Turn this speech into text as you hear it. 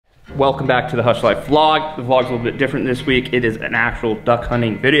welcome back to the Hushlife vlog. The vlog's a little bit different this week. It is an actual duck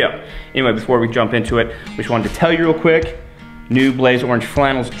hunting video. Anyway, before we jump into it, we just wanted to tell you real quick, new Blaze Orange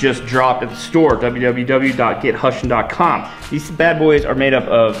flannels just dropped at the store, www.gethushin.com. These bad boys are made up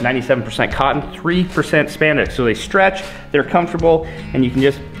of 97% cotton, 3% spandex, so they stretch, they're comfortable, and you can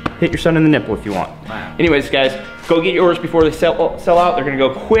just hit your son in the nipple if you want. Wow. Anyways, guys, go get yours before they sell out. They're gonna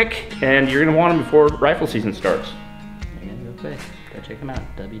go quick, and you're gonna want them before rifle season starts. They're gonna go quick. Go check them out,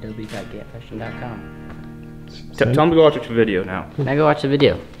 www.gethushin.com. Tell them to go watch the video now. Now go watch the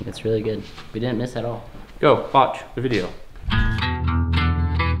video. It's really good. We didn't miss at all. Go watch the video.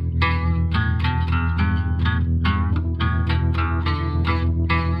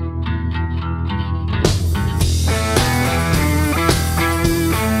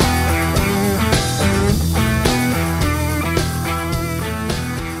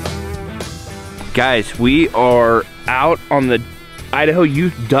 Guys, we are out on the Idaho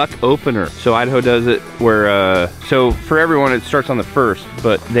Youth Duck Opener. So Idaho does it where, so for everyone it starts on the 1st,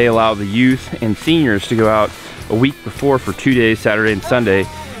 but they allow the youth and seniors to go out a week before for 2 days, Saturday and Sunday,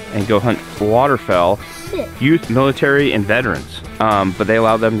 and go hunt waterfowl. Youth, military, and veterans. But they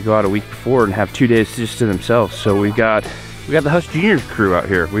allow them to go out a week before and have 2 days just to themselves. So we got the Hush Juniors crew out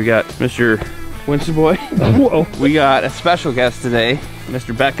here. We got Mr. Winston Boy. Whoa. We got a special guest today,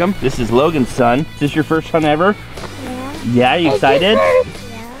 Mr. Beckham. This is Logan's son. Is this your first hunt ever? Yeah. Yeah, you excited? Yeah.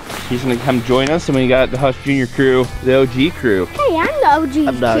 He's gonna come join us, and we got the Hush Junior crew, the OG crew. Hey, I'm the OG too.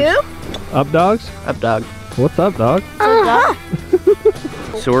 Up dogs? Up dog. What's up, dog?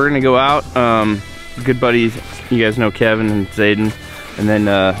 So we're gonna go out. Good buddies, you guys know Kevin and Zayden. And then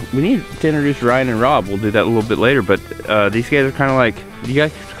we need to introduce Ryan and Rob. We'll do that a little bit later, but these guys are kind of like, do you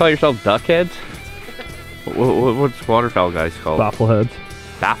guys call yourselves duck heads? What's waterfowl guys called? Baffleheads.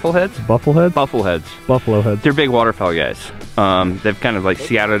 Baffleheads? Buffleheads? Buffleheads. Buffalo heads. They're big waterfowl guys. They've kind of like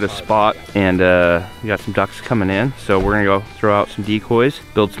scouted a spot, and we got some ducks coming in. So we're gonna go throw out some decoys,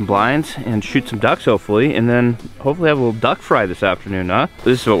 build some blinds, and shoot some ducks hopefully, and then hopefully have a little duck fry this afternoon, huh?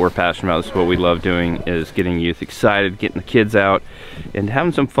 This is what we're passionate about. This is what we love doing, is getting youth excited, getting the kids out, and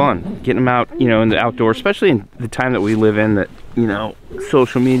having some fun. Getting them out, you know, in the outdoors, especially in the time that we live in, that, you know,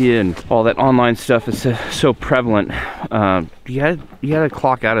 social media and all that online stuff is so prevalent. You gotta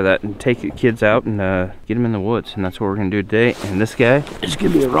clock out of that and take the kids out and get them in the woods, and that's what we're gonna do today. And this guy is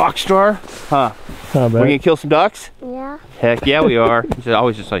gonna be a rock star, huh? We're gonna kill some ducks? Yeah. Heck yeah, we are. He's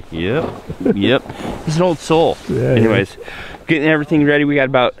always just like, yep, yep. He's an old soul. Yeah, anyways, getting everything ready. We got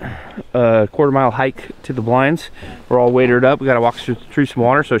about a quarter-mile hike to the blinds. We're all waitered up. We gotta walk through some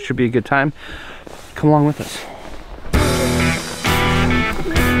water, so it should be a good time. Come along with us.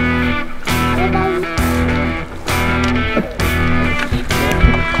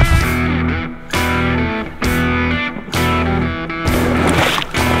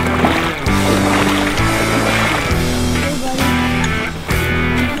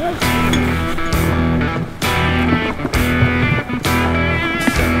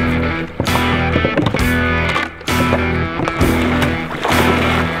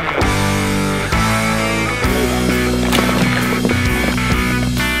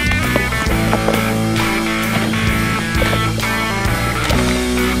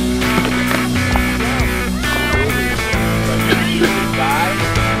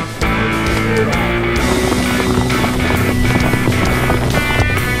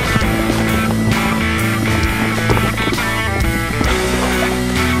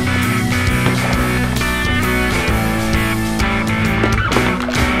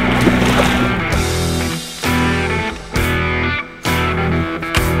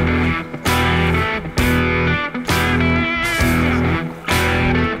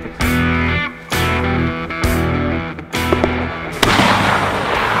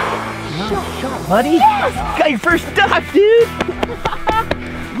 Buddy, yes! Got your first duck, dude!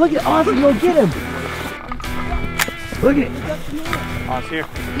 Look at Austin, go get him! Look at it! Oh, it's here.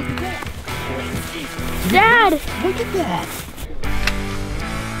 Dad! Look at that!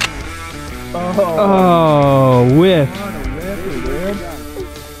 Oh, whiff.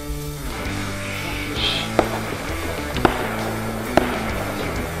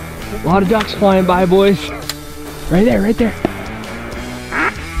 A lot of ducks flying by, boys. Right there, right there.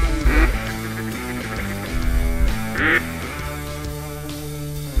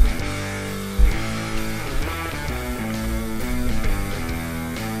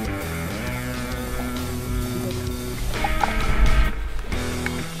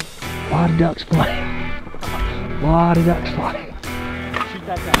 A lot of ducks flying. A lot of ducks flying.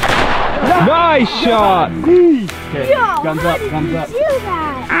 Nice shot! Yo, guns how up, did guns you up. do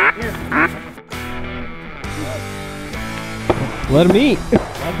that? Let him eat.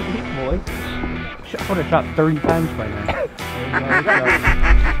 Let him eat boy. I would have shot 30 times by now.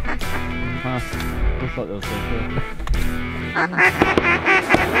 Huh. Looks like those things.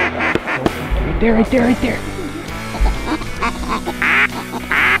 Right there, right there, right there.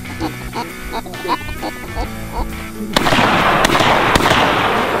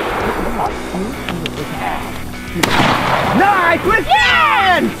 Nice!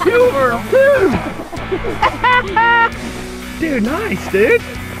 Withstand! 2 for 2! Dude, nice, dude.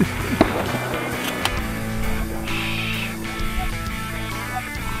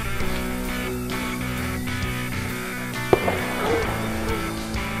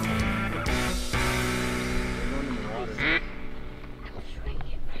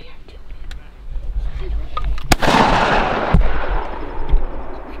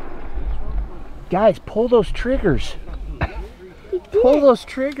 Guys, pull those triggers. Pull those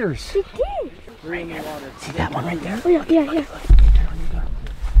triggers. He did. See that one right there? Oh, yeah. See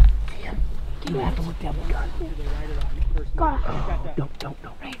him? You have to look that one gun. Got it. Oh, don't.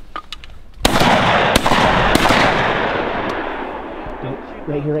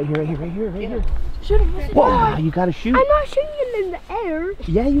 Right here. Shoot him. Whoa, you gotta shoot. I'm not shooting him in the air.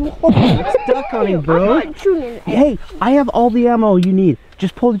 Yeah, you are. It's duck hunting, bro. I'm not shooting in the air. Hey, I have all the ammo you need.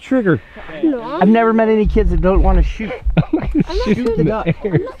 Just pull the trigger. No, I've never met any kids that don't want to shoot. I'm not shooting the duck.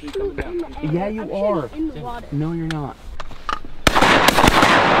 I'm not shooting in the air. Yeah, you I'm are. shooting in the water. No, you're not.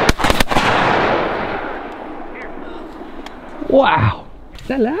 Wow. Is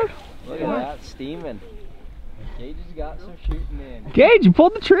that loud? Look at that, steaming. Gage has got some shooting in. Gage, you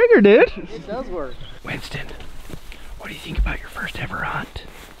pulled the trigger, dude. It does work. Winston, what do you think about your first ever hunt?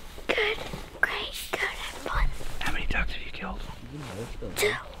 Good. Great. Good and fun. How many ducks have you killed?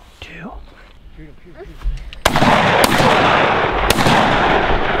 2. 2?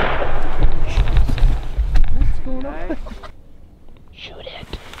 What's going on? Shoot it.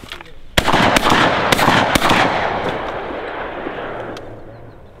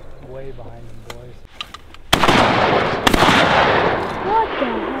 Way behind them boys. What the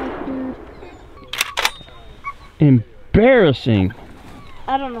heck, dude? Embarrassing.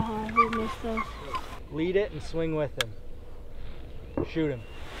 I don't know how he missed those. Lead it and swing with him. Shoot him.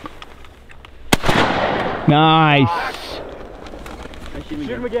 Nice. Shoot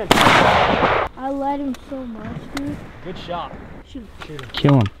him again. I let him so much, dude. Good shot. Shoot. Shoot him.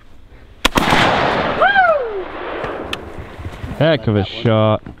 Kill him. Heck of a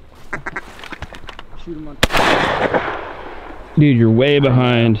shot. Shoot him on. Dude, you're way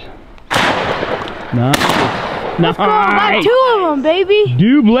behind. Nice. Let's go. I got 2 of them, baby.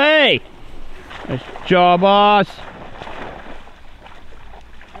 Double. Nice job, boss.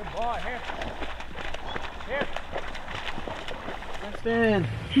 Good boy, here.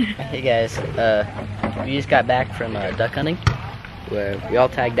 Hey guys, we just got back from duck hunting, where we all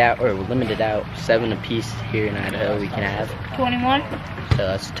tagged out, or we're limited out 7 apiece here in Idaho we can have. 21. So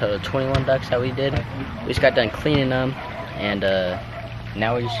that's a total of 21 ducks that we did. We just got done cleaning them, and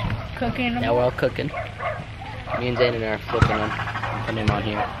now we're just Cooking them. now we're all cooking. Me and Xander are flipping them, putting them on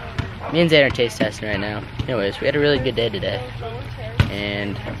here. Me and Xander are taste testing right now. Anyways, we had a really good day today,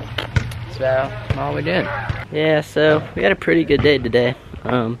 and that's about all we're doing. Yeah, so we had a pretty good day today.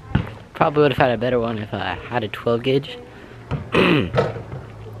 Probably would have had a better one if I had a 12 gauge.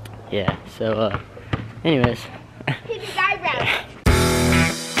 Yeah, so anyways. Hit his eyebrows.